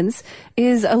represents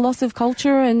is a loss of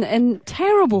culture and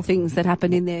terrible things that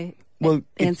happen in their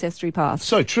ancestry past.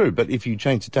 So true, but if you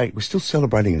change the date, we're still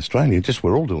celebrating Australia, just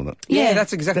we're all doing it. Yeah,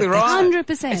 that's exactly right.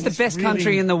 100%. It's the best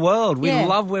country in the world. We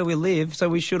love where we live, so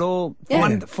we should all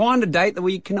find a date that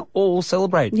we can all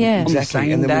celebrate. Yeah. On the Exactly,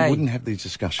 same and then day. we wouldn't have these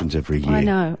discussions every year. I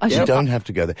know. You don't have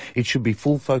to go there. It should be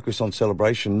full focus on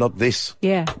celebration, not this.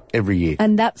 Yeah. Every year.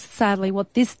 And that's sadly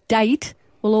what this date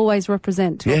will always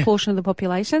represent to a Yeah. portion of the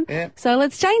population. Yeah. So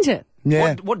let's change it.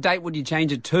 Yeah. What date would you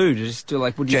change it to? Just to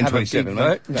would you Jan have 27, a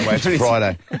big vote? That way it's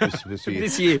Friday this year.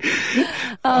 This year.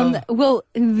 Well,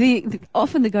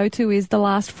 often the go-to is the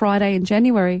last Friday in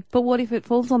January. But what if it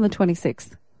falls on the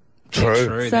 26th?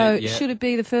 True. So should it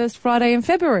be the first Friday in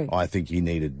February? I think you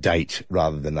need a date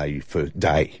rather than a first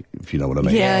day, if you know what I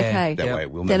mean. Yeah, okay. That way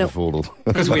we'll Then never it- fool.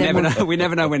 Because we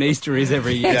never know when Easter is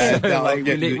every year. Yeah, so, no, like,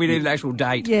 yeah, we need an actual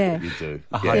date. Yeah. You do.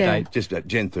 A hard date. Just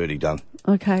Jan 30 done.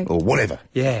 Okay. Or whatever.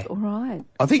 Yeah. All right.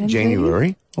 I think Jan 30?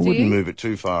 January. I Do wouldn't you? move it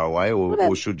too far away,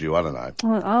 or should you? I don't know.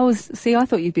 Well, I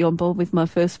thought you'd be on board with my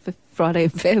first Friday in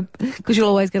Feb, because you'll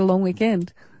always get a long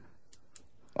weekend.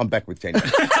 I'm back with 10.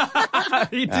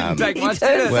 You didn't take much,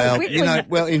 turned did it? Well, quickly. you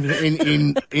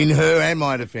know, in her and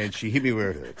my defence, she hit me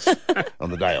where it hurts on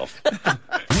the day off.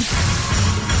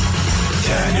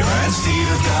 Tanya and Steve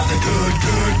have got the good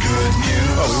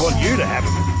news. Oh, we want you to have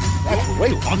it. That's what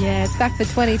we want. Yeah, it's back for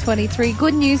 2023.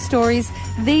 Good news stories.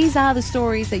 These are the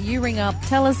stories that you ring up.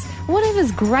 Tell us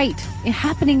whatever's great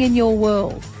happening in your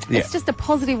world. Yeah. It's just a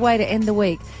positive way to end the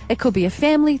week. It could be a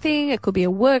family thing. It could be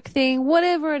a work thing.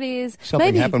 Whatever it is.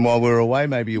 Something happened while we were away.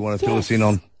 Maybe you want to fill us in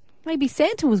on. Maybe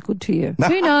Santa was good to you.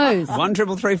 Who knows?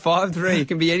 13353. It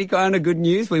can be any kind of good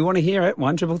news. We want to hear it.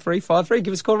 13353.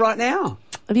 Give us a call right now.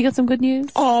 Have you got some good news?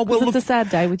 Oh, well, 'Cause look, it's a sad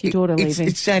day with your daughter leaving.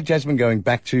 It's sad, Jasmine, going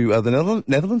back to the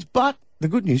Netherlands, but the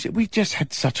good news, we just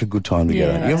had such a good time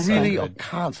together. Yeah, You so really, I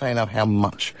can't say enough how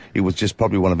much it was just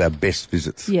probably one of our best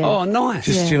visits. Yeah. Oh, nice.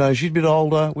 Just, you know, she's a bit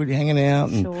older, we'd be hanging out,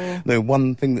 and Sure. the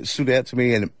one thing that stood out to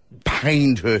me, and it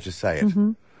pained her to say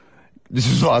it, this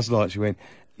was last night, she went,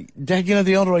 Dad, you know,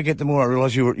 the older I get, the more I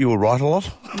realise you were right a lot.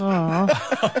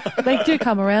 Aw. They do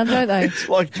come around, don't they? It's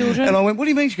like children. And I went, what do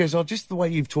you mean? She goes, oh, just the way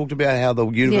you've talked about how the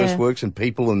universe Yeah. works and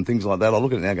people and things like that. I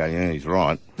look at it now going, yeah, he's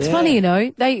right. It's funny, you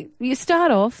know. You start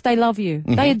off, they love you,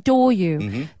 they adore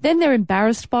you. Then they're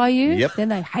embarrassed by you. Yep. Then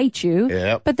they hate you.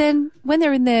 Yep. But then when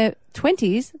they're in their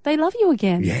 20s, they love you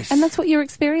again. Yes. And that's what you're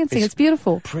experiencing. It's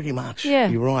beautiful. Pretty much. Yeah.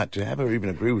 You're right. To have her even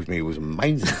agree with me was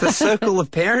amazing. The circle of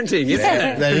parenting, isn't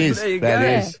it? That is. There you That go.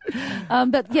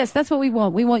 is. But yes, that's what we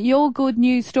want. We want your good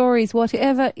news stories,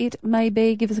 whatever it may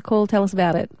be. Give us a call. Tell us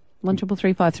about it.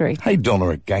 13353. Hey, Donna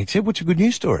at Gateshead, what's your good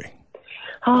news story?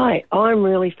 Hi, I'm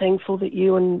really thankful that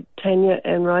you and Tanya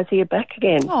and Rosie are back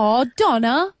again. Oh,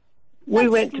 Donna. We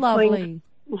That's went to lovely.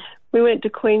 We went to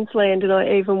Queensland and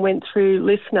I even went through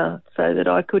Listener, so so that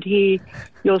I could hear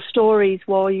your stories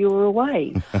while you were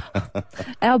away.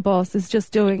 Our boss is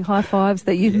just doing high fives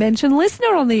that you've mentioned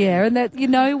listener on the air and that you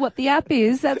know what the app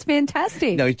is. That's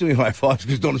fantastic. No, he's doing high fives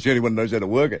because Donna's the only one who knows how to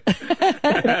work it.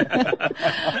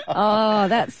 Oh,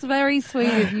 that's very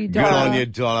sweet of you, Donna. Good on you,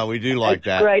 Donna. We do like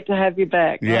that. Great to have you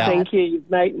back. Yeah. Thank you. You've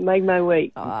made my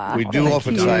week. We do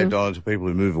often say, Donna, to people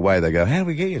who move away, they go, how do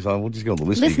we get you? So we'll just go on the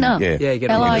list. Listener. Yeah, get it.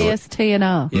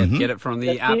 LISTNR. Yeah, get it from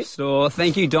the App Store.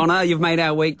 Thank you, Donna. You've made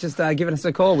our week. Just giving us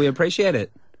a call. We appreciate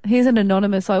it. Here's an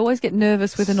anonymous. I always get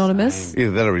nervous with anonymous.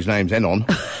 Either that or his name's Anon.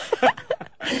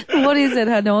 What is it,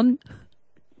 Anon?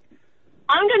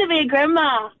 I'm going to be a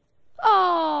grandma.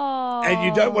 Oh. And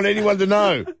you don't want anyone to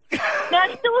know. No,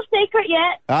 it's still a secret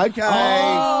yet. Okay.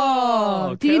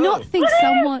 Oh, do you not think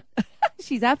someone...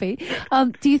 She's happy.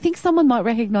 Do you think someone might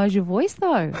recognise your voice,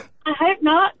 though? I hope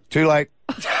not. Too late.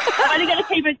 I'm only going to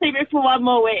keep it secret for one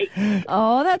more week.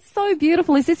 Oh, that's so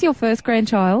beautiful. Is this your first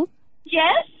grandchild?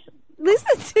 Yes.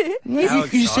 Listen to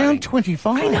it. You sound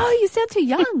 25. I know, you sound too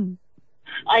young.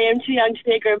 I am too young to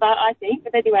be a grandma, I think.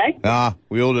 But anyway.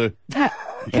 We all do.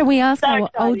 Can we ask So how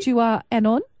exciting. old you are,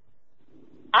 Anon?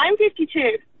 I'm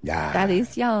 52. Yeah. That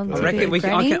is young. I to reckon be a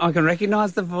granny. I can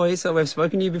recognise the voice. We've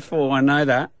spoken to you before. I know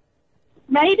that.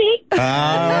 Maybe. Okay.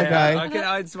 I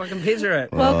can picture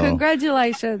it. Well,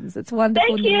 congratulations. It's wonderful.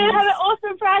 Thank you. news. Have an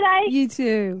awesome Friday. You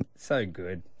too. So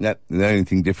good. The only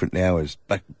thing different now is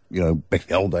back in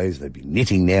the old days, they'd be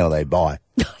knitting, now they buy.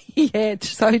 Yeah, it's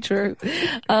so true.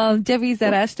 Debbie's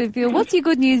at Ashtonfield. What's your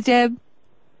good news, Deb?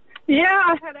 Yeah,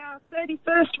 I had our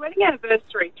 31st wedding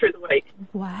anniversary through the week.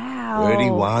 Wow.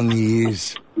 31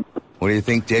 years. What do you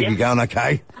think, Deb? You going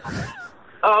okay?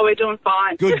 Oh, we're doing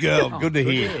fine. Good girl. Good to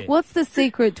hear. What's the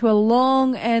secret to a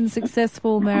long and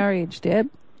successful marriage, Deb?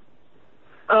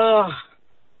 Oh,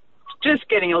 just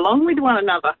getting along with one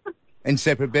another. And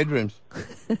separate bedrooms.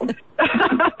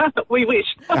 We wish.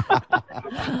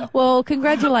 Well,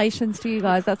 congratulations to you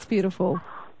guys. That's beautiful.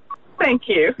 Thank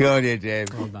you. Good on you, Deb.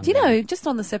 Do you know, just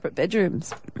on the separate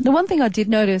bedrooms, the one thing I did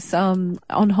notice on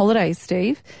holidays,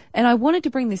 Steve, and I wanted to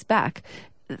bring this back,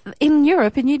 in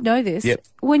Europe, and you'd know this,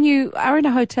 when you are in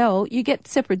a hotel, you get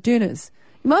separate doonas.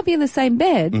 You might be in the same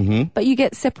bed, but you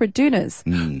get separate doonas.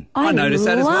 I noticed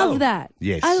that as well. I love that.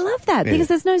 Yes. I love that because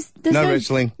there's no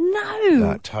wrestling.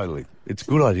 No, totally. It's a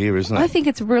good idea, isn't it? I think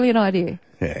it's a brilliant idea.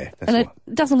 Yeah, and it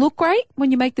doesn't look great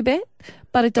when you make the bed,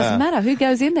 but it doesn't matter who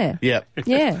goes in there. Yeah.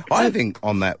 Yeah. I think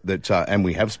on that, and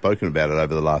we have spoken about it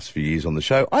over the last few years on the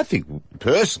show, I think,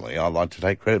 personally, I like to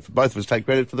take credit, both of us take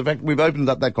credit for the fact that we've opened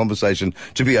up that conversation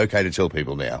to be okay to tell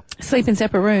people now. Sleep in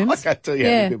separate rooms. I can't tell you how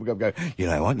many people go, you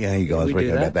know what, you guys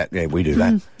reckon about that? Yeah, we do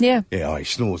that. Yeah. Yeah, he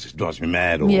snores, it drives me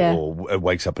mad, or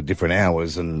wakes up at different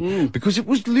hours, and because it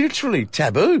was literally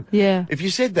taboo. Yeah. If you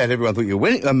said that, everyone thought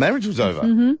your marriage was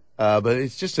over. But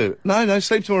it's just no,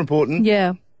 sleep's more important.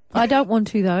 Yeah. I don't want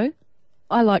to, though.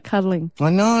 I like cuddling.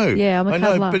 I know. Yeah, I'm a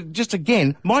cuddler. know, but just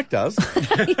again, Mike does.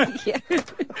 Yeah,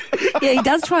 he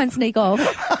does try and sneak off.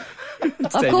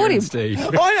 I've caught him. Steve.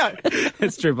 I know.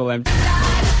 It's Triple M.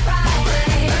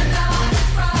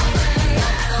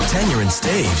 Tanya and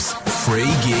Steve's Free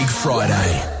Gig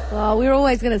Friday. Oh, we're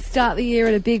always going to start the year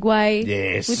in a big way.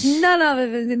 Yes. With none other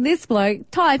than this bloke,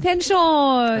 Ty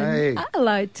Penshorn. Hey.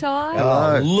 Hello, Ty.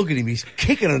 Oh, look at him. He's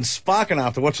kicking and sparking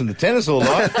after watching the tennis all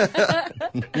night.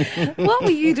 What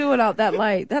were you doing up that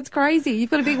late? That's crazy. You've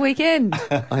got a big weekend.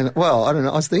 Well, I don't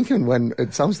know. I was thinking when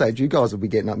at some stage you guys will be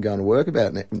getting up and going to work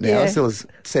about it now. Yeah. Still is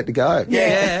set to go.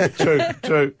 Yeah.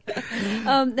 True.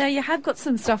 Now, you have got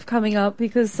some stuff coming up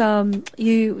because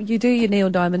you do your Neil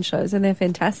Diamond shows and they're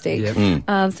fantastic.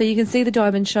 Yep. So you can see the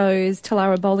Diamond shows,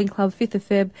 Talara Bowling Club, 5th of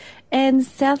Feb, and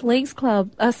South Leagues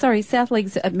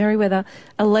at Merriweather,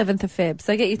 11th of Feb.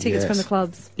 So get your tickets from the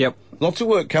clubs. Yep. Lots of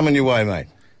work coming your way, mate.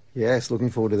 Yes, looking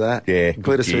forward to that. Yeah.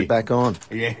 Glitter suit back on.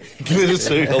 Yeah, glitter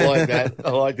suit. I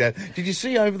like that. Did you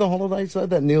see over the holidays, though,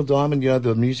 that Neil Diamond,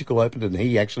 the musical opened and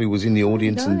he actually was in the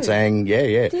audience and sang,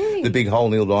 the Big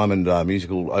Hole Neil Diamond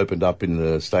musical opened up in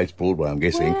the States Broadway, I'm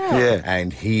guessing. Wow. Yeah.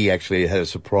 And he actually had a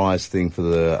surprise thing for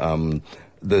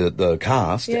the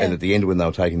cast, and at the end when they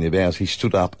were taking their bows, he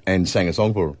stood up and sang a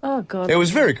song for them. Oh, God. It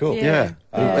was very cool. Yeah.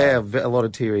 A lot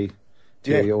of teary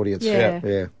audience.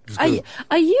 Yeah.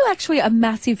 Are you actually a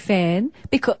massive fan?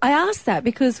 Because I asked that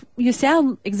because you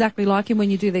sound exactly like him when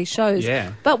you do these shows.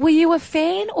 Yeah. But were you a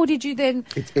fan, or did you then?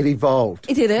 It evolved.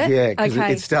 Did it? Yeah. Because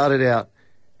Okay. it started out.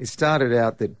 It started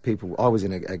out that people. I was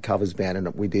in a covers band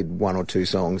and we did one or two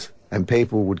songs, and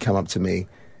people would come up to me.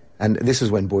 And this is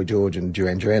when Boy George and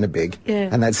Duran Duran are big. Yeah.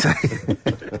 And they'd say,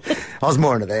 I was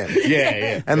more into them.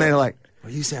 Yeah. And they're like,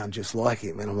 well, you sound just like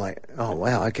him. And I'm like, oh,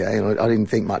 wow, okay. And I didn't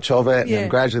think much of it. Yeah. And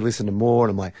gradually listened to more,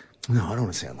 and I'm like, no, I don't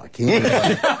want to sound like him.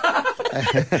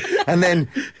 And then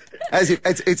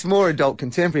it's more adult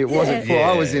contemporary. It wasn't before.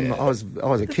 I was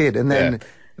a kid. And then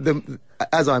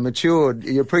as I matured,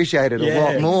 you appreciate it a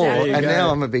lot more. Exactly. And now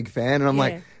I'm a big fan, and I'm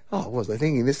like, oh, what was I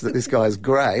thinking? This guy's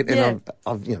great. And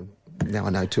I've now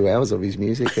I know 2 hours of his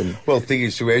music. And well, the thing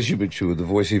is, too, as you mature, the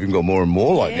voice even got more and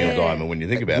more like Neil Diamond when you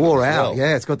think about it. Wore out,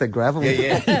 it's got that gravel.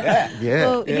 Yeah.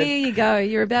 Well, here you go.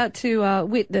 You're about to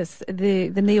witness the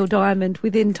Neil Diamond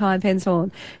Within Time Penshorn.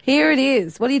 Here it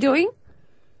is. What are you doing?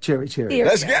 Cherry.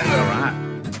 Let's go. All right.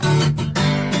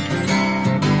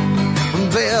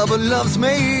 Baby loves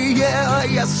me,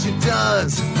 yes she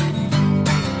does.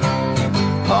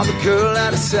 Oh, the girl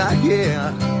out of sight,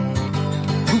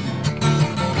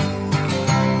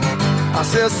 I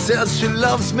says she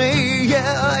loves me,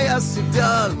 yes she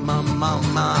does, my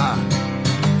mama.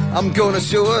 I'm gonna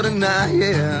show her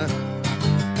tonight,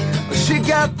 She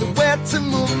got the way to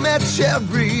move me,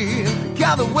 cherry.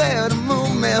 Got the way to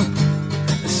move me.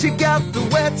 She got the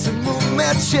way to move me,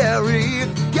 cherry.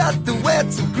 Got the way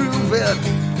to groove it.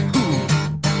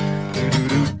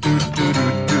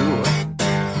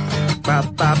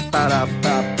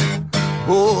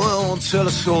 Oh, I won't tell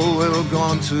a soul where we're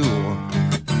going to.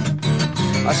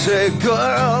 I say,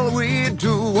 girl, we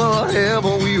do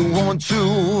whatever we want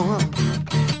to.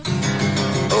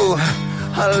 Oh,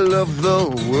 I love the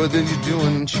word that you're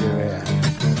doing, cherry.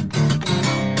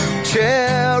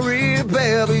 Cherry,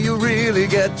 baby, you really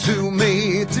get to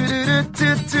me.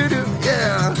 Do-do-do-do-do-do,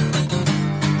 yeah.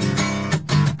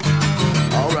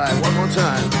 All right, one more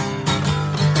time.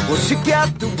 Well, she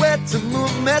got the way to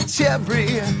move me,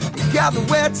 cherry. Got the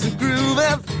way to groove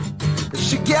it.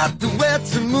 She got the way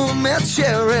to move me,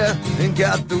 cherry. And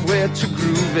got the way to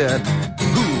groove it.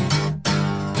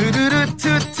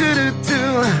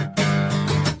 Do-do-do-do-do-do-do.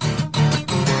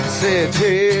 Say,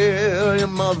 tell your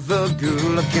mother,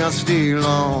 girl, I can't stay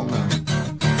long.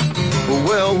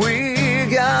 Well, we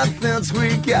got things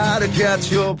we gotta catch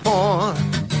your point.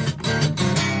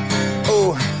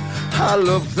 Oh, I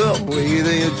love the way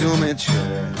that you do me,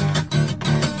 cherry.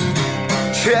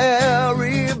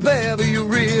 Cherry, baby, you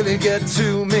really get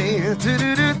to me.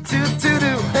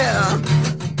 Do-do-do-do-do-do, yeah.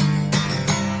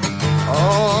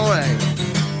 All right.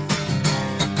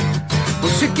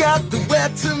 Well, she got the way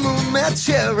to move me,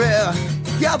 cherry.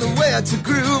 Got the way to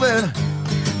groove it.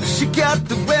 She got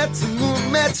the way to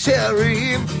move me,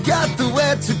 cherry. Got the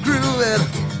way to groove it.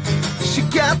 She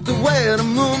got the way to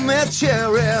move me,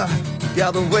 cherry.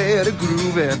 Got the way to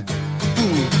groove it.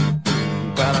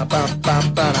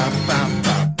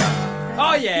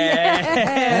 Oh,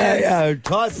 yeah.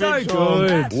 Ty So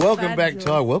good. Welcome back,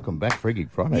 Ty. Welcome back, Free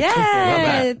Geek Friday.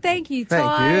 Yeah, thank you, Ty.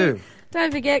 Thank you.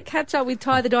 Don't forget, catch up with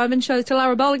Ty the Diamond shows to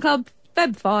Lara Bowling Club,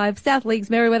 Feb 5, South Leagues,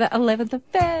 Merriweather, 11th of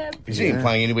Feb. If you see him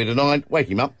playing anywhere tonight, wake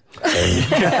him up. You'll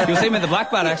see him at the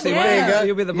Blackbutt, actually. Yeah. There you go. Yeah,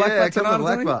 You'll be at the Blackbutt tonight. come to the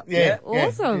Blackbutt. Yeah.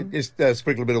 Awesome. Just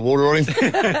sprinkle a bit of water on him.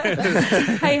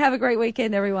 Hey, have a great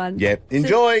weekend, everyone. Yep.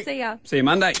 Enjoy. See ya. See you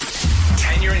Monday.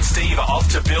 Tanya and Steve are off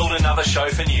to build another show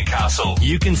for Newcastle.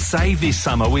 You can save this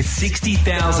summer with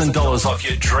 $60,000 off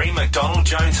your dream McDonald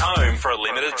Jones home for a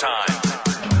limited time.